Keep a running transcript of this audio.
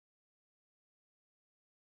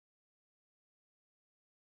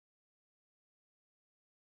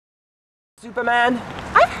Superman?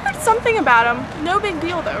 I've heard something about him. No big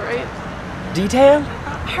deal though, right? Detail?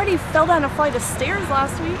 I heard he fell down a flight of stairs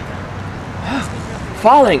last week.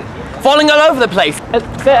 Falling all over the place.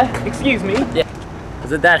 Sir, excuse me. Yeah.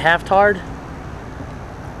 Is it that half-tard?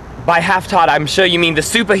 By half-tard, I'm sure you mean the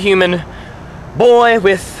superhuman boy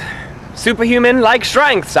with superhuman-like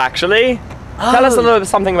strengths, actually. Tell us a little bit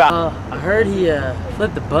something about I heard he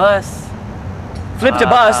flipped the bus. Flipped a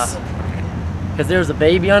bus? Because there was a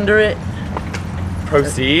baby under it.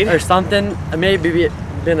 Proceed. Or something. Maybe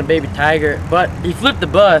been a baby tiger. But he flipped the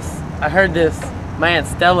bus. I heard this. My Aunt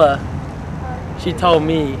Stella, she told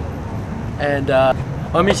me. And,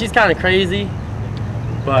 I mean, she's kind of crazy.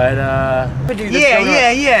 But,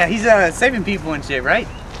 Yeah. He's saving people and shit, right?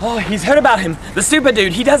 Oh, he's heard about him. The super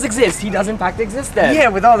dude. He does exist. He does in fact exist then. Yeah,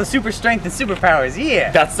 with all the super strength and superpowers,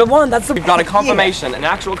 yeah. That's the one. We've got a confirmation, an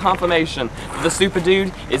actual confirmation that the super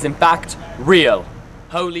dude is in fact real.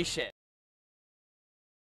 Holy shit.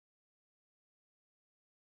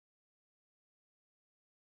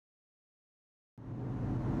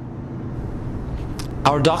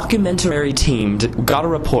 Our documentary team got a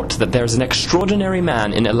report that there's an extraordinary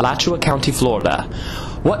man in Alachua County, Florida.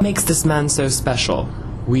 What makes this man so special?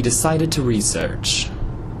 We decided to research.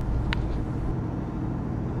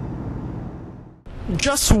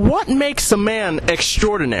 Just what makes a man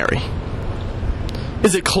extraordinary?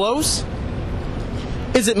 Is it clothes?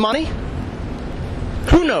 Is it money?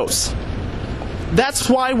 Who knows? That's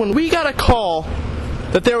why when we got a call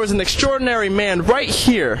that there was an extraordinary man right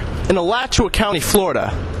here in Alachua County,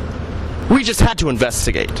 Florida, we just had to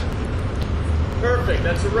investigate. Perfect,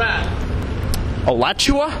 that's a wrap.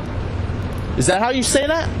 Alachua? Is that how you say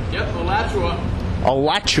that? Yep, Alachua.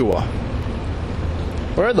 Alachua.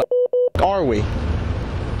 Where the f are we?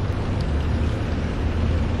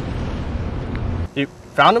 You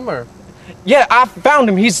found him or? Yeah, I found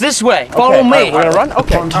him. He's this way. Follow me. Right, we're gonna run?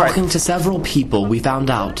 Okay. Upon talking to several people, we found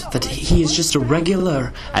out that he is just a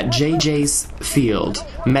regular at JJ's field,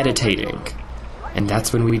 meditating. And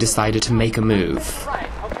that's when we decided to make a move. Right,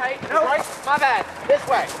 okay. No, right, my bad. This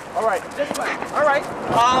way. All right, this way. All right.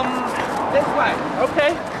 This way.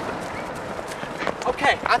 Okay.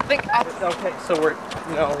 Okay, Okay, so we're,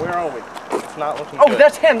 where are we? It's not looking Oh, good.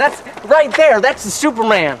 that's him. That's right there. That's the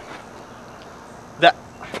Superman.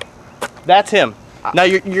 That's him. Now,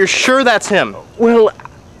 you're sure that's him? Well,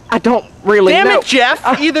 I don't really know. Damn it, Jeff!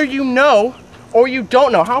 Either you know or you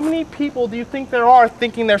don't know. How many people do you think there are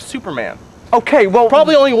thinking they're Superman? Okay, well...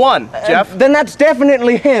 Probably only one, Jeff. Then that's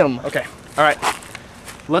definitely him. Okay, alright.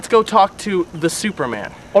 Let's go talk to the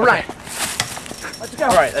Superman. All right. Let's go.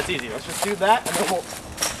 Alright, that's easy. Let's just do that, and then we'll...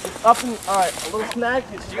 Up and... Alright, a little snag.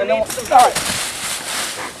 And then we'll... Alright.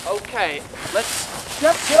 Okay, let's...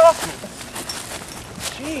 Jeff, get off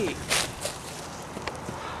me. Gee.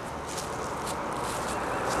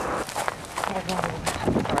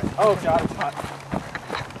 Oh God, it's hot.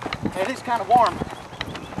 It is kind of warm.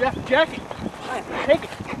 Jeff, jacket. Take it.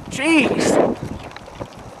 Jeez.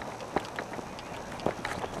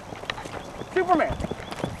 Superman.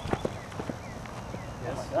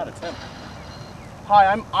 Yes. Oh my God, it's him.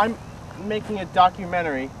 Hi, I'm making a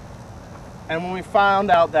documentary, and when we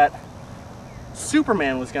found out that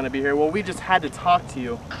Superman was going to be here, well, we just had to talk to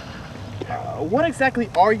you. What exactly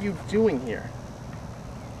are you doing here?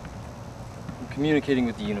 Communicating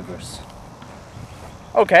with the universe.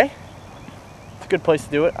 Okay. It's a good place to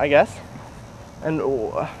do it, I guess. And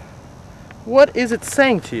what is it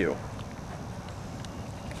saying to you?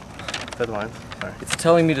 Deadlines. Sorry. It's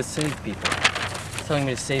telling me to save people. It's telling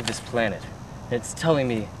me to save this planet. And it's telling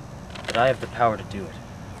me that I have the power to do it.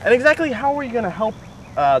 And exactly how are you going to help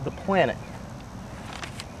the planet?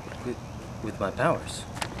 With my powers.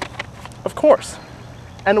 Of course.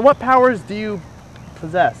 And what powers do you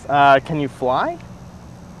possess? Can you fly?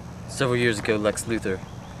 Several years ago, Lex Luthor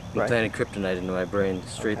Right. implanted kryptonite into my brain,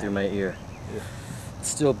 straight through my ear. It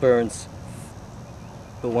still burns.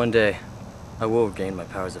 But one day, I will regain my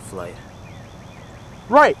powers of flight.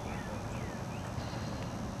 Right.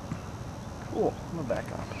 Cool. I'm gonna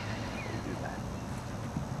back up. Do that.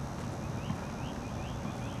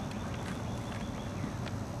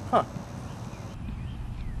 Huh.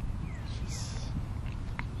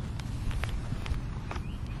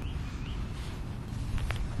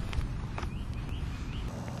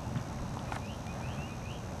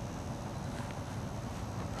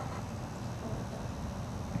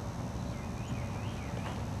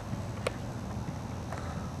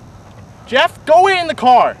 Jeff, go in the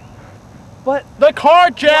car. But... The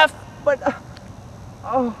car, Jeff! But...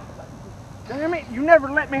 oh... Damn it, you never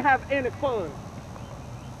let me have any fun.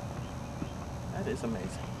 That is amazing.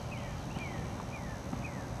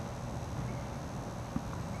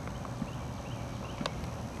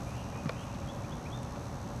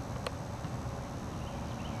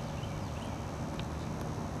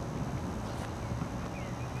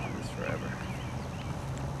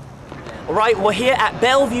 Right, we're here at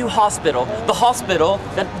Bellevue Hospital, the hospital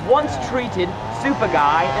that once treated Super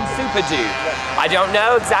Guy and Super Dude. I don't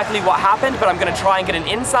know exactly what happened, but I'm gonna try and get an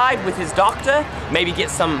inside with his doctor, maybe get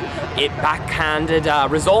some backhanded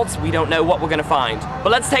results. We don't know what we're gonna find.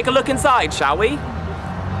 But let's take a look inside, shall we?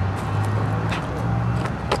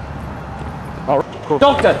 All right, cool.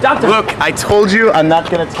 Doctor! Look, I told you I'm not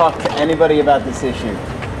gonna talk to anybody about this issue.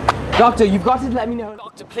 Doctor, you've got to let me know.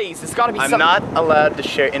 Doctor, please, there's gotta be I'm something. not allowed to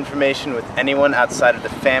share information with anyone outside of the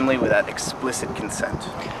family without explicit consent.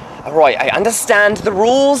 All right, I understand the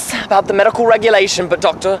rules about the medical regulation, but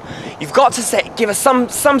doctor, you've got to give us some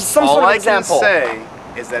sort All of I example. can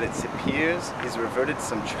say is that it appears he's reverted to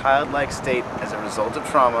some childlike state as a result of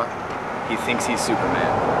trauma. He thinks he's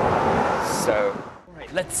Superman. So, all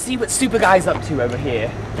right, let's see what Super Guy's up to over here.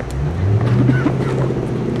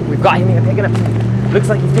 We've got him here picking up some. Looks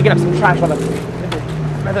like he's picking up some trash rather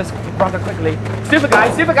quickly. Super Guy!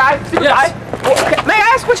 Yes. Well, may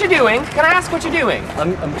I ask what you're doing? Can I ask what you're doing?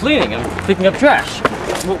 I'm cleaning. I'm picking up trash.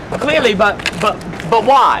 Well, clearly, but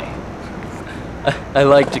why? I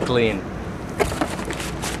like to clean.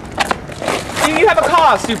 Do you have a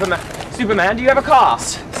car, Superman? Superman, do you have a car?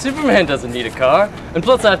 Superman doesn't need a car, and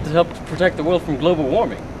plus I have to help protect the world from global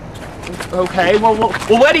warming. Okay, well,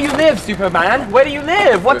 where do you live, Superman? Where do you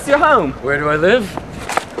live? What's your home? Where do I live?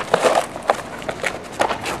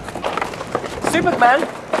 Superman?